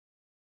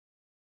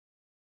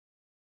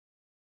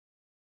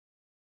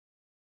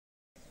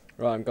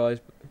Right, guys,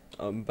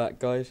 I'm back,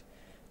 guys,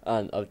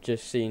 and I've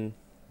just seen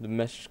the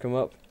message come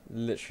up,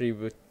 literally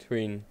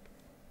between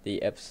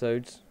the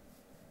episodes.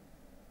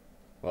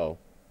 Well,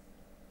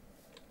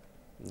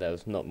 there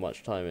was not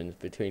much time in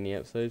between the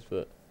episodes,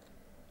 but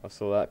I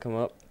saw that come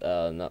up,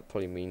 and that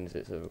probably means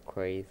it's a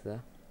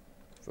Rayquaza.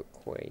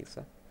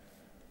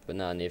 But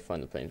now I need to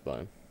find the plains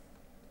biome.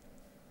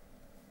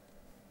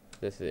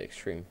 This is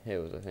extreme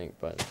hills, I think,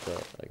 by the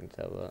start, I can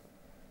tell that.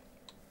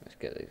 Let's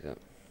get these up.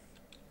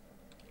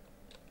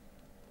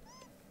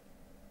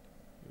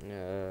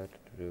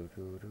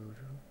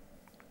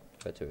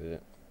 Better is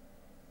it?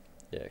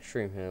 Yeah,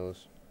 extreme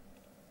hills.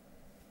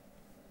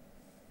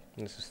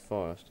 This is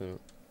forest, isn't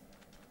it?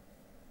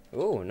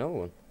 Oh, another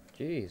one.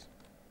 Jeez,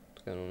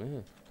 what's going on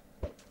here?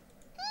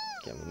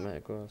 Get my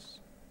metagross.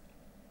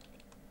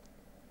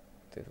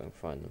 See if I can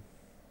find them.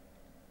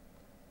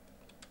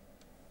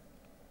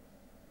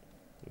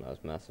 That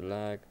was massive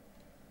lag.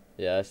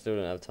 Yeah, I still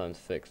don't have time to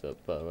fix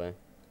it, by the way.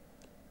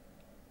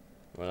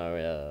 When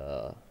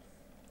I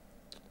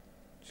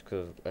just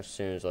because as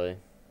soon as I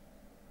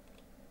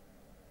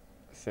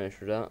finished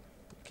with that,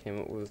 it came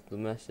up with the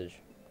message.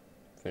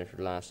 Finished with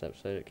the last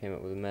episode, it came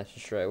up with a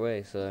message straight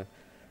away, so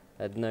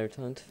I had no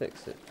time to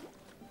fix it.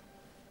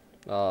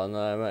 Oh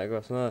no,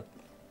 Metagross, no.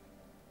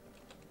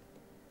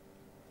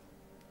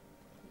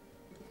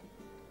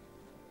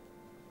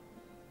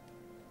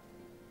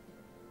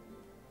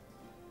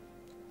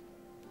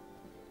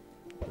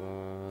 Come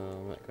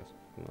on, Metagross.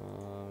 Come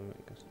on,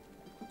 Metagross.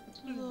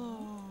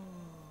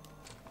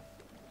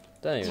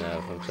 Don't even know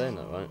if I'm saying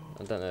that right.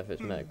 I don't know if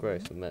it's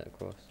Metagross or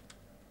Metagross.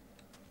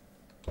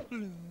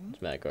 It's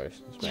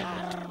Metagross. It's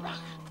Metagross.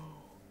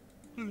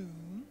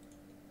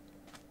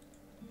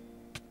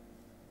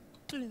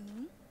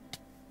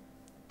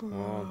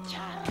 Oh.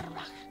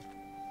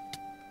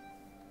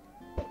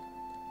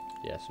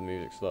 Yeah, some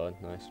music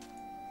started. Nice.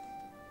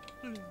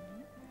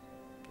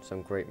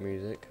 Some great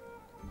music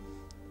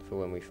for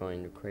when we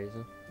find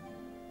Rayquaza.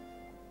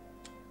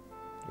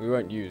 We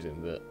won't use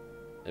him, but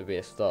it'll be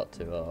a start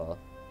to our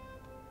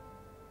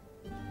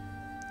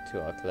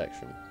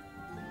collection.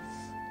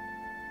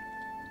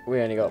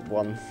 We only got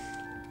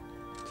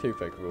two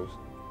Pokeballs.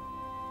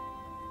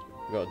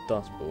 We got a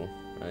Dust Ball,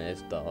 and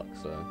it's dark,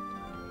 so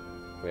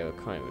we have a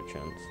kind of a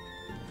chance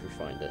if we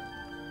find it.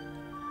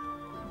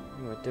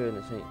 What am I doing?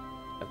 This ain't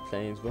a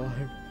plains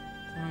biome.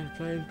 Find a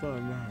plains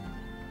biome, man.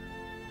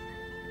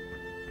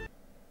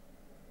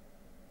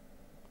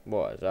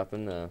 What has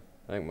happened there?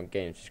 I think my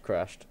game just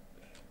crashed.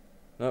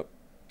 Nope,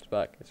 it's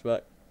back. It's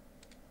back.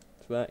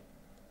 It's back.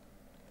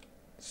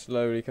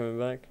 Slowly coming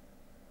back.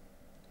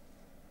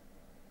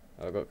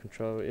 I've got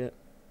control of it yet.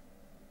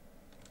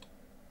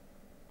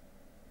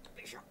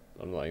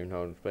 I'm not even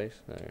holding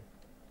space. No.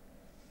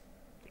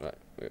 Right,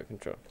 we got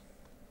control.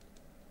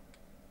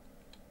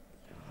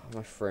 Oh,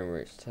 my frame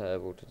rate's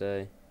terrible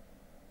today.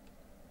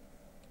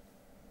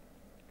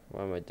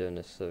 Why am I doing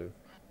this so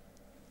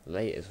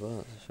late as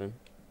well? This one,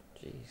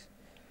 jeez.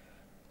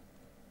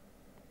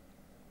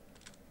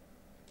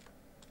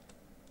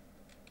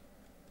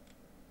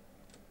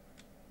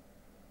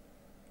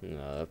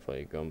 No, they're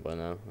probably gone by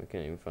now. I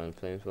can't even find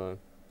plains biome.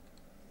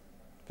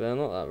 But they're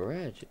not that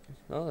rare,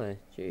 are they?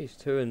 Jeez,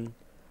 two in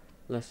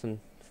less than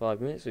 5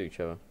 minutes of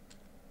each other.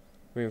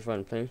 If we can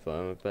find a plains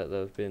biome, I bet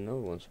there'll be another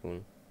one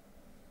spawning.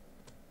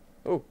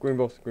 Oh, green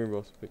boss, big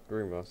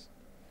green boss.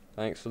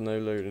 Thanks for no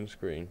loading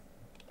screen.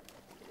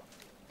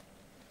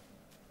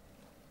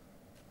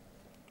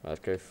 Let's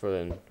go full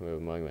in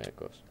with my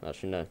Metagross.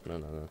 Actually, no.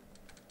 No,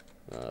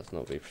 let's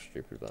not be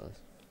stupid about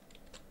this.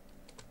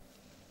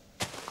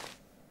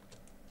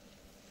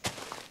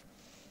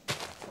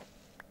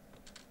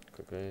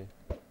 Quickly.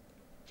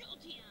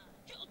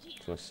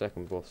 It's my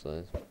second boss, that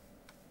is. Well,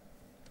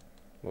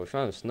 we're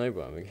trying to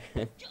snowball him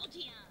again.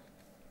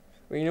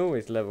 We can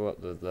always level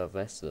up the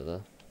Vesta,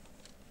 though.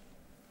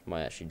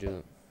 Might actually do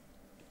it.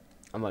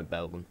 I might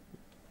bell them.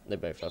 They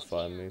both have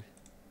fire moves.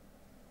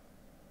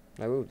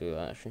 I will do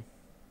that, actually.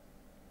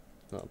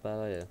 Not a bad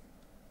idea.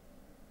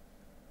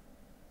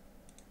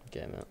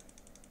 Get him out.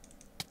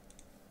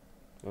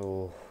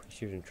 Oh,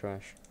 he's using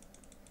trash.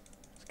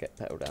 Let's get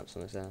petal damps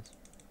on his ass.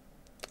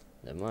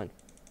 Never mind.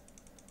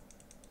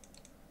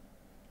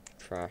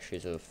 Trash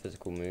is a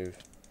physical move.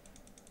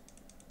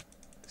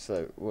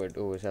 So we'd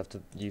always have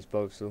to use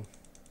Bulbasaur.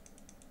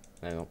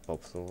 No, not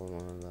Bulbasaur, what am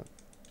I on about?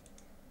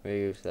 We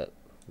use that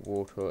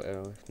water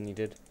arrow if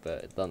needed,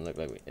 but it doesn't look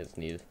like it's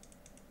needed.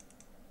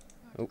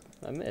 Oh,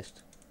 I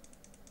missed.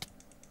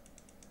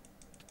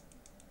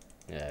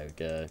 There we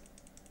go.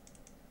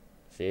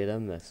 See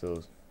them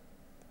missiles.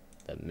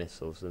 The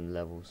missiles and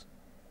levels.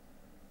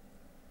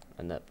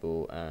 And that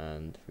ball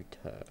and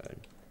return.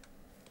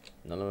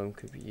 None of them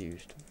could be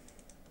used.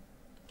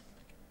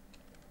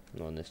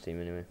 Not on this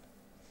team anyway.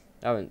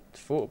 I haven't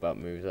thought about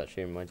moves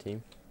actually in my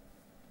team.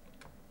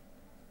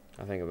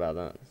 I'll think about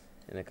that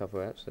in a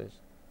couple of episodes.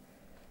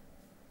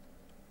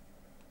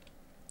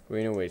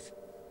 We can always,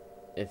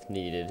 if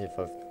needed, if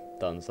I've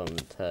done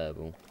something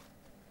terrible,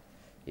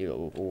 you lot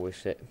will always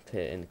put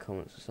it in the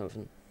comments or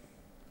something.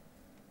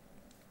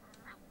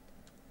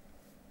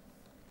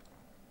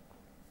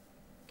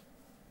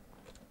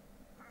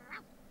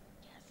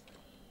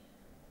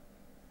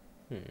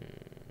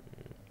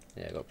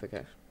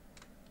 pickaxe.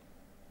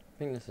 I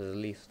think this is a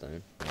leaf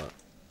stone. But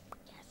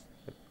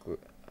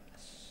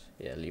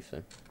yeah, leaf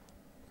stone.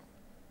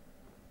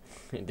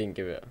 It didn't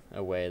give it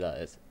away that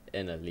it's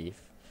in a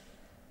leaf.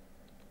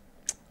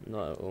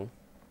 Not at all.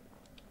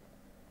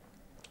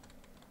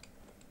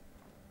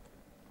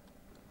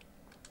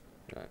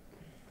 Right.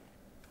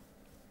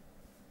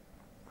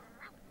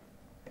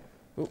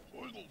 Ooh.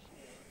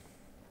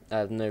 I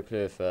have no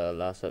clue if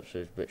last episode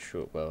was a bit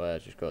short, but I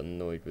just got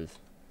annoyed with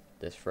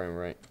this frame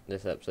rate.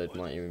 This episode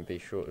might even be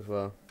short as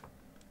well.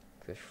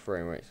 This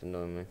frame rate's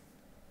annoying me.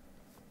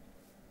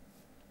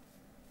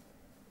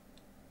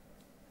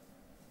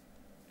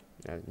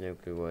 I have no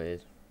clue what it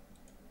is.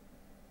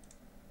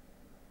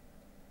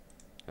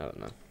 I don't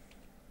know.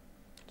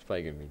 It's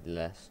probably going to be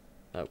less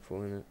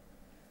helpful, isn't it?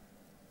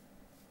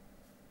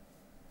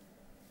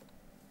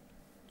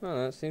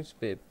 Oh, that seems to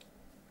be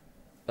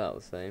about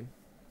the same.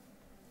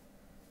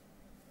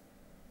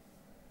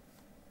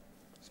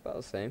 It's about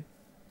the same.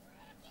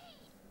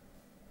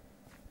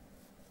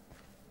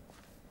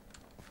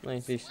 I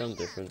can see some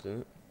difference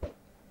in it.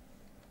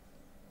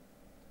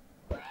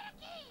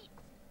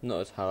 Not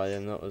as high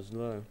and not as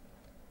low.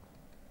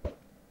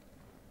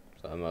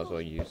 So I might as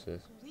well use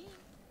this.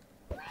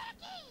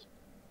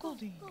 Oh,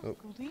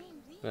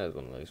 there's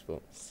one of those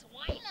spots.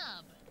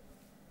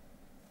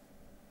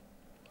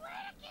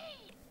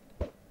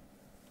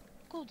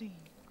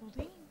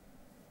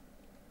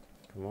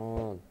 Come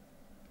on.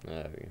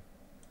 There we go.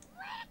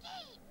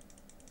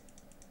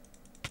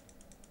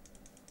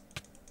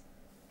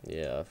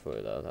 Yeah, I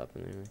thought that would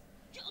happen anyway.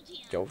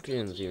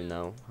 Jolteon's even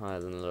now higher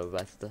than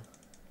Lavesta.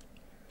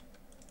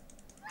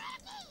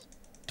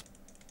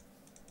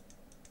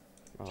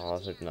 Oh, I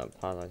was hoping that would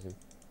paralyze him.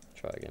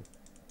 Try again.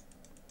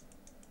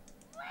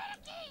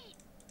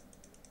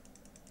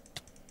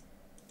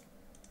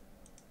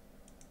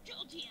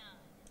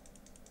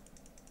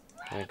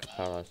 I could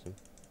paralyze him.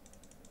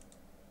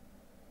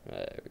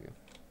 There we go.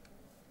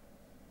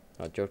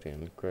 Oh,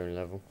 Jolteon grown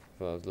level. I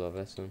thought it was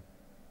Lavesta.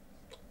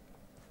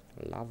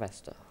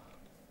 Lavesta.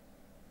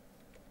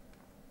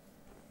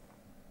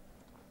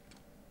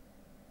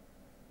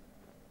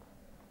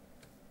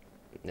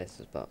 This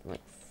is about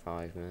like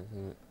 5 minutes,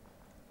 isn't it?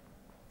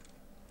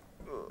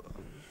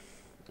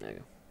 There you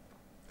go.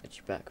 Get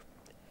you back.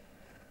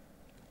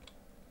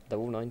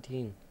 Level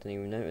 19. Didn't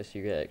even notice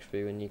you get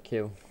XP when you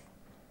kill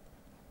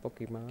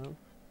Pokemon.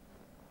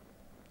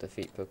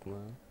 Defeat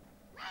Pokemon.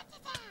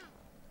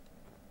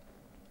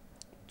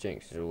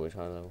 Jinx is always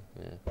high level,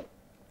 yeah.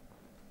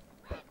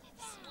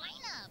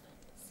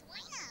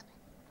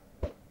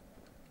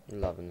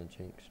 Loving the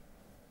Jinx.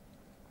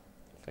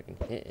 If I can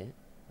hit it.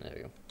 There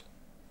we go.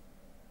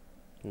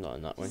 Not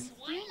in that way.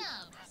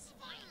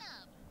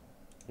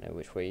 Know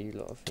which way you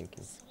lot are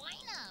thinking.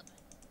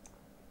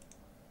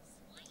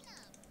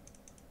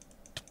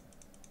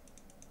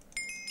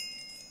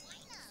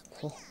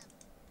 Oh.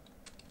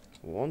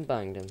 One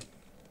banged him.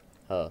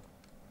 Her.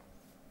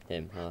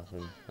 Him, her,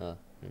 him, her,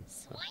 him,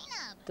 her.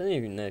 Don't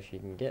even know if you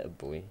can get a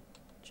boy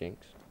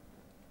Jinx.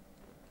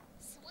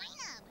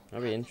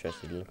 I'd be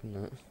interested in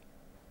looking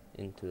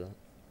into that.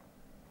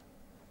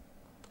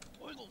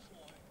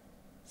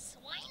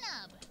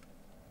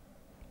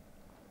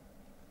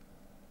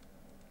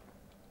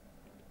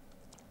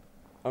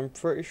 I'm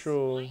pretty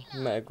sure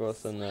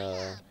Metagross and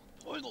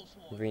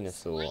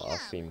Venusaur are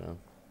female.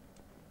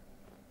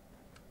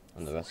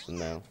 And the rest are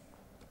male.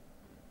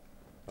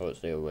 Oh, it's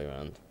the other way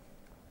around.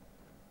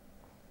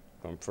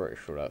 I'm pretty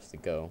sure that's the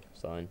girl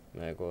sign,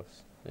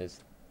 Metagross is.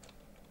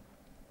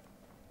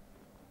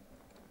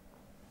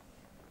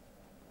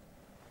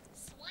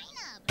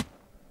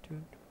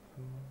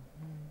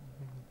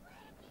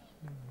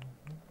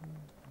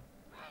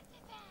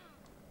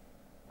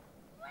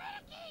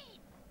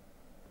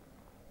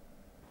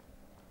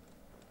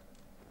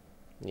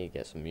 Need to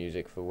get some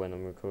music for when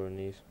I'm recording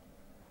these.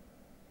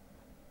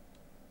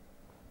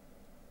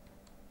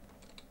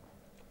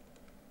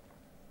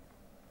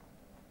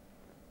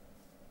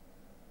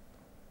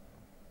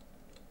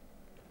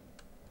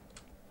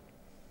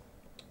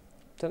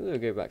 Time to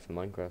go back to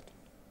Minecraft.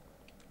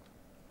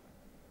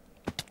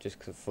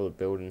 Just for the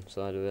building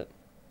side of it.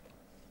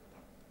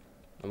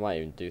 I might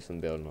even do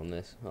some building on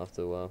this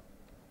after a while.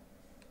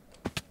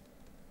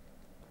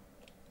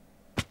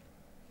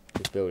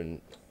 This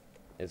building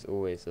is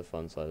always the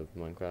fun side of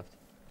Minecraft.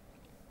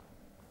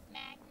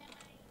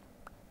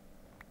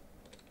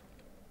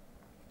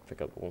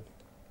 Pick up wall.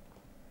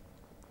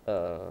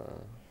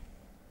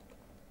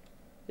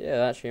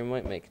 Yeah, actually I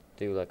might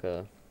do like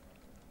a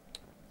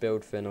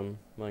build thing on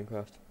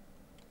Minecraft.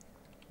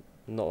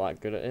 I'm not that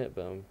good at it,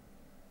 but I'm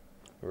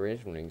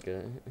reasonably good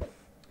at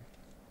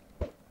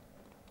it.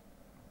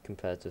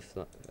 Compared to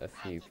a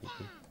few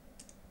people.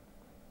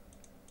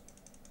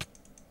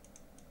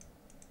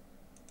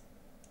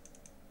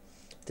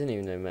 Didn't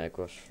even know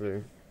Metagross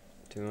flew,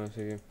 to be honest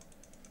with you.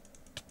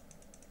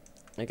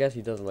 I guess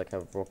he does like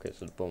have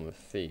rockets at the bottom of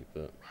his feet,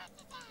 but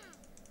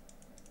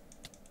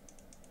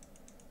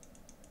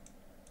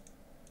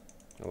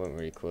I won't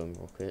really call them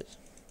rockets.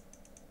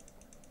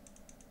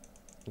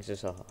 It's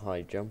just a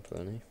high jump,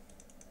 really.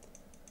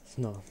 It's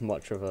not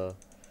much of a...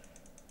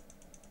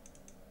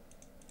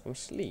 I'm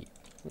asleep.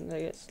 When did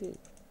I get sleep?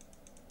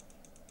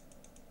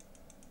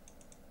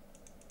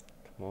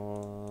 Come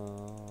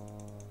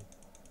on.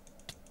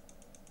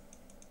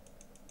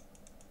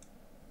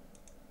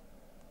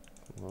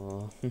 Come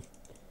on.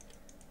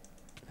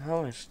 How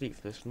am I asleep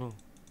for this long?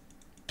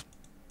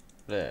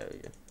 There we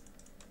go.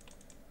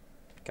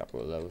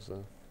 Couple of levels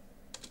there.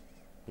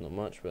 Not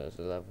much, but it's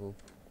a level.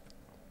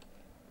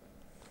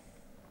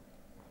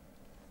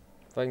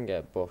 If I can get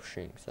a boss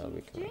shinks, that'll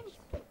be cool.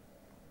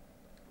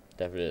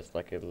 Definitely it's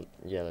like a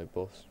yellow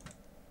boss.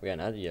 We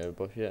haven't had a yellow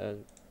boss yet, I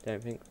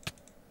don't think.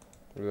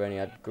 We've only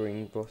had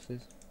green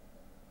bosses.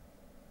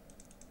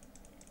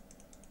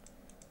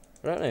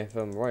 I don't know if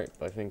I'm right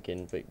by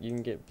thinking, but you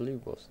can get blue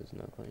bosses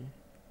now, can't you?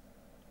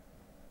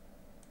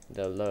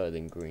 They're lower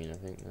than green, I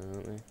think, now,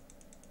 aren't they?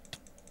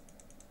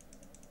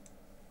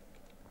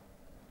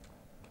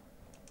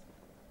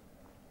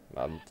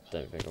 I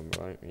don't think I'm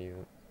right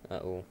either,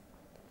 at all.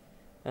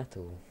 At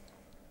all.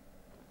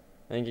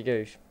 I think it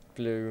goes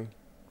blue,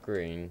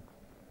 green,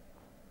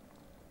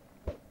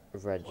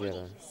 red,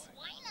 yellow.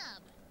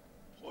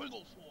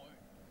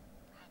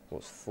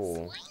 What's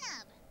 4?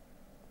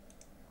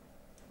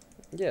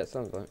 Yeah, it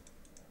sounds right.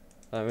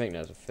 I think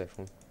there's a 5th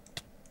one.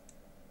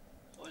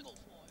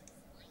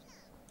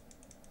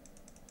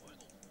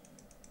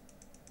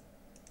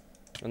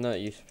 I know it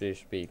used to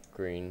just be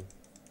green,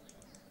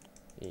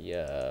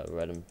 yeah,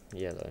 red and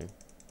yellow.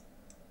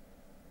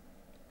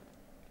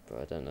 But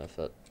I don't know if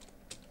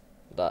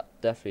that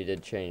definitely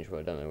did change, but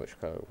I don't know which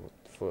colour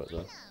for it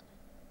though.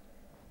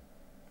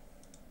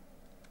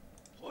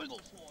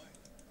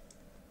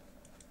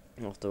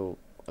 After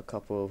a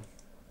couple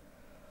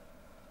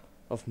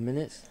of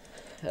minutes,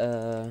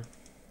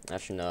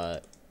 actually no,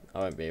 I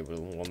won't be able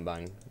to one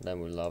bang then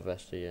with Lava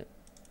Vesta yet.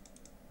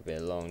 It'll be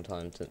a long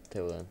time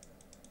till then.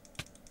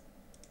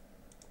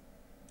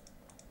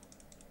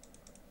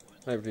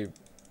 Hopefully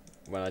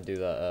when I do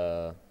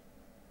that,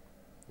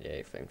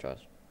 yeah, flame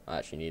charge. I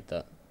actually need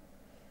that.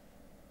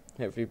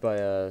 Hopefully by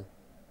the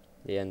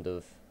end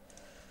of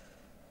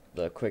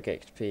the quick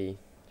XP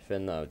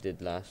thing that I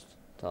did last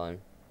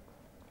time,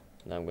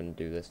 now I'm going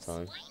to do this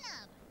time,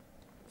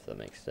 if that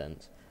makes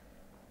sense.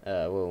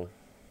 We'll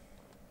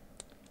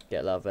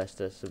get Lava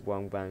Vesta to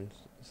one bang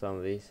some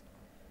of these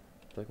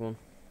Pokemon.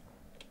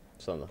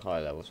 Some of the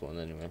high levels one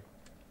anyway.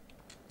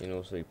 You can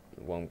also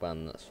one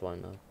bang that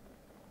swine now.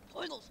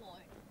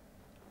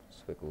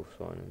 Squiggle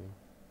swine, I mean.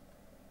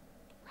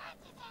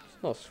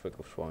 It's not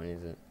Swiggle swine,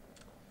 is it?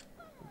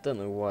 I don't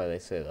know why they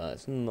say that.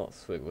 It's not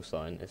Swiggle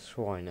swine, it's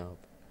swine up.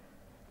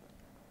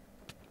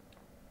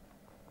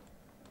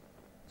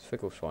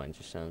 Swiggle swine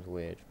just sounds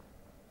weird.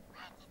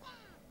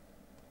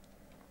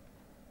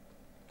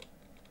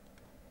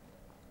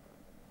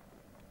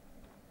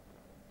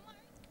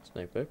 There's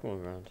no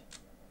Pokemon around.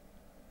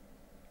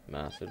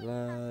 Massive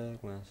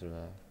lag, massive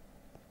lag.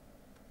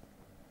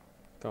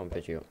 Can't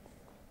pitch you up.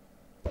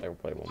 I will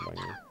play one by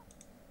you.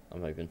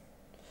 I'm hoping.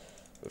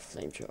 With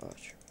flame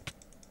charge.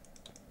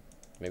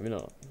 Maybe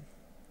not.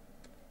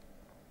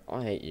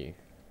 I hate you.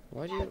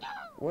 Why do you...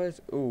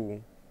 Where's...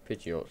 Ooh.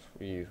 Pidgeots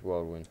use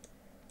Whirlwind.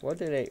 Why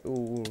do they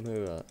all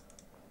know that?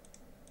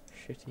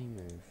 Shitty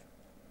move.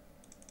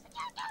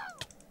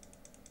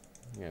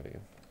 There we go.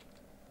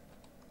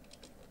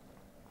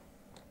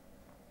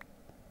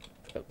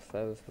 Pick up the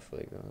feathers before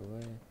they go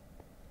away.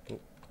 Ooh.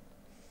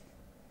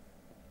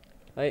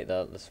 I hate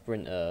that the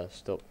sprinter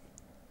stopped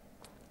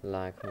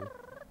lagging.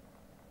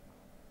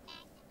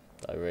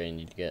 I really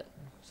need to get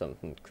something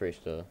to increase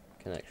the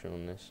connection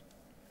on this,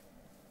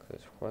 because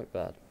it's quite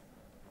bad.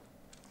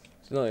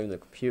 It's not even the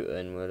computer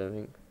anymore, I don't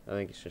think. I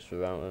think it's just the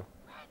router.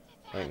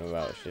 I think the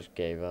router just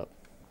gave up.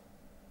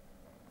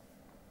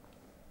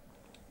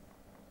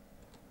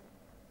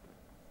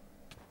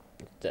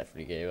 It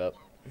definitely gave up.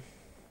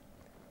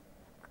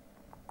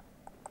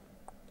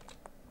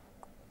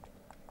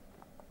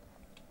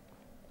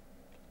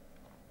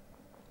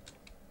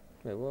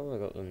 Wait, what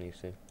have I got on these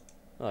two?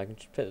 Oh, I can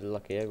just put the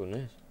lucky egg on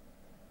this.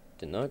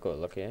 Didn't know I got a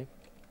lucky egg.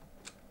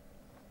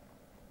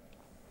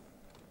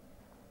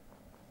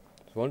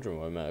 I was wondering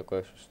why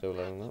Metagross was still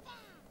leveling up.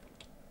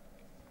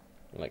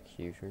 Like,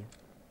 hugely.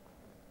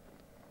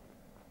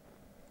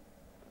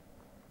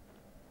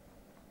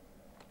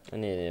 I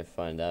need to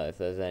find out if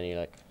there's any,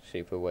 like,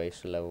 super ways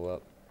to level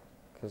up.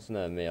 Because,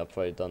 no, me, I've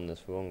probably done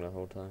this wrong the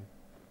whole time.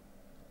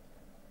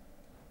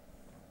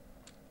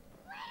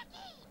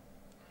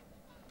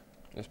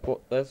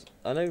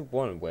 I know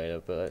one way,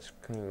 but it's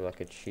kind of like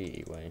a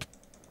cheaty way.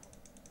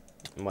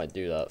 I might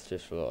do that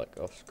just for like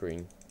off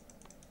screen.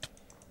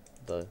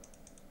 Though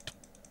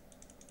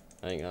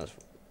I think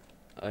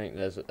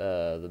there's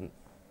the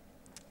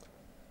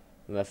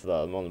method that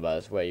I'm on about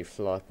is where you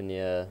fly up in the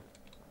air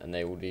and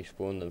they will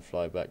despawn and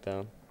fly back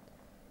down.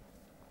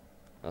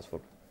 That's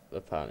what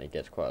apparently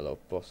gets quite a lot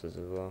of bosses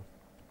as well.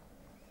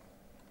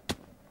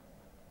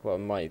 What I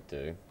might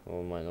do,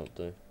 or might not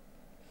do.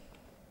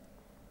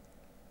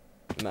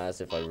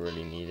 Matters if I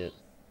really need it.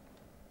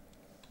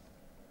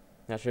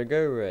 Actually, I'll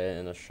go rare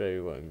and I'll show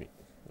you what I mean.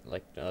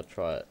 Like, I'll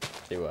try it,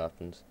 see what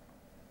happens.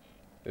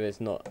 If it's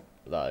not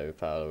that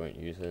overpowered, I won't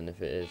use it, and if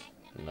it is,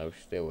 then I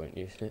still won't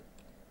use it.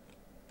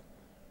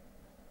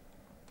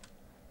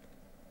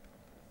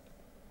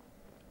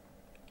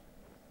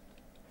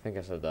 I think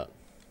I said that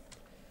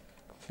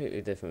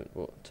completely different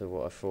to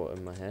what I thought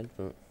in my head,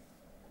 but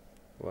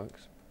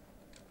works.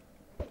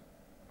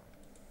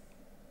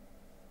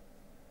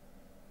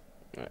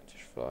 Right,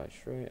 just fly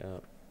straight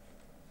up.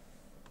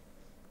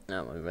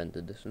 Now my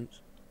render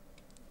distance.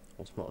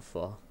 What's not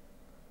far?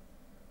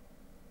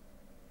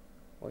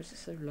 Why is it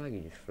so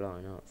laggy just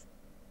flying up?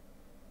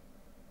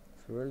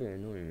 It's really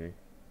annoying me.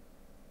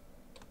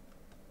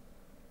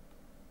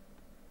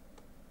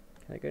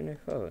 Can I go no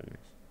further than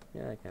this?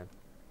 Yeah, I can.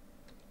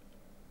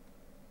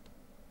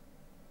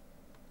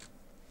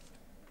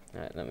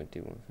 Alright, let me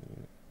do one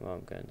thing. Well,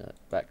 I'm going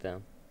back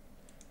down.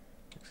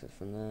 Exit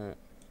from that.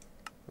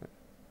 Right.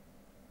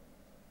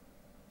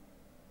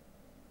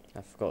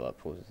 I forgot that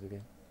pauses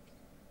again.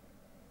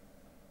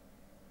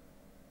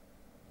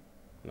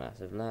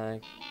 Massive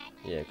lag.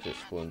 Yeah, because it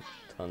spawned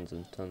tons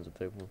and tons of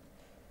Pokemon.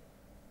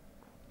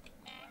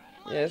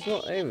 Yeah, it's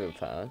not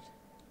overpowered.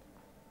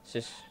 It's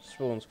just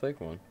spawns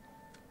Pokemon.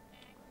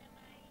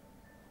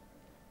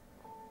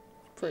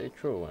 It's pretty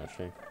cool,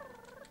 actually.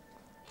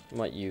 I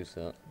might use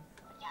that.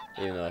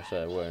 Even though I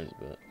say I won't,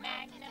 but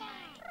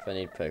if I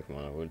need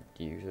Pokemon, I would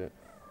use it.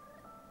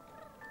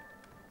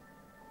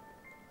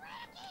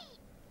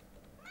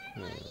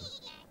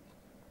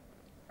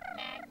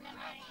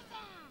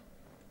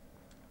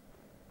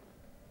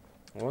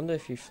 I wonder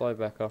if you fly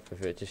back up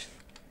if it just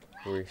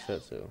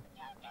resets it.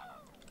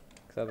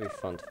 Cause that'd be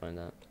fun to find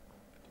out.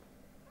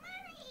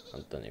 I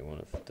don't even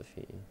want to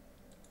defeat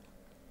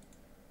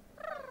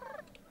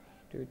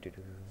you.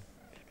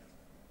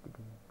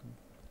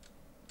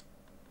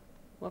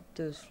 What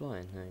does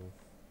flying now?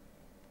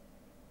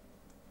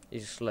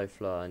 He's a slow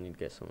flyer, I need to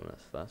get someone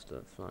that's faster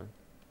at flying.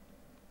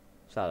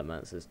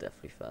 Salamancer's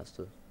definitely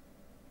faster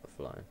at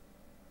flying.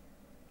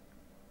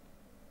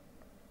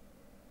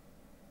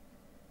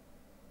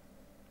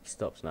 He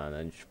stops now and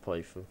then just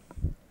play for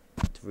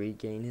to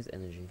regain his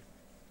energy.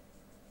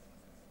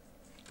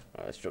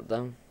 Alright, let's drop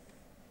down.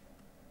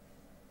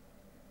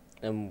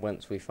 And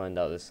once we find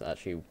out this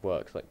actually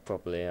works like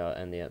properly, I'll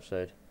end the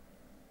episode.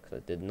 Because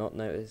I did not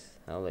notice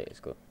how late it's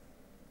got.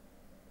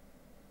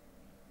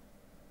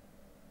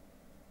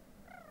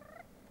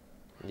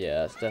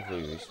 Yeah, that's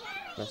definitely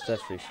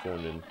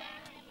spawned in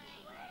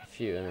a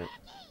few, isn't it?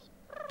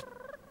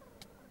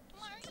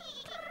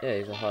 Yeah,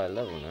 he's a higher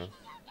level now.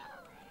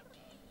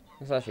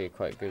 That's actually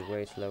quite a good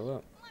way to level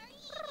up.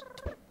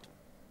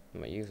 I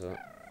might use that.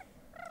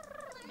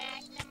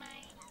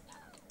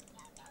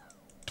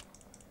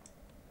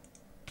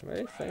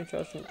 Really? Flame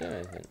charge didn't do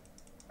anything.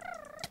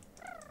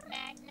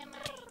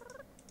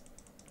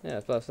 Yeah,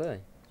 that's what I say.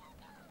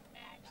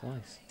 It's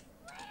nice.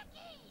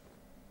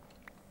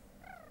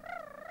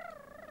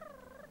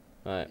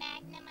 Alright,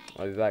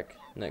 I'll be back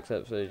next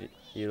episode,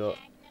 you lot.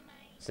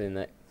 See you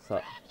next.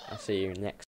 I'll see you next.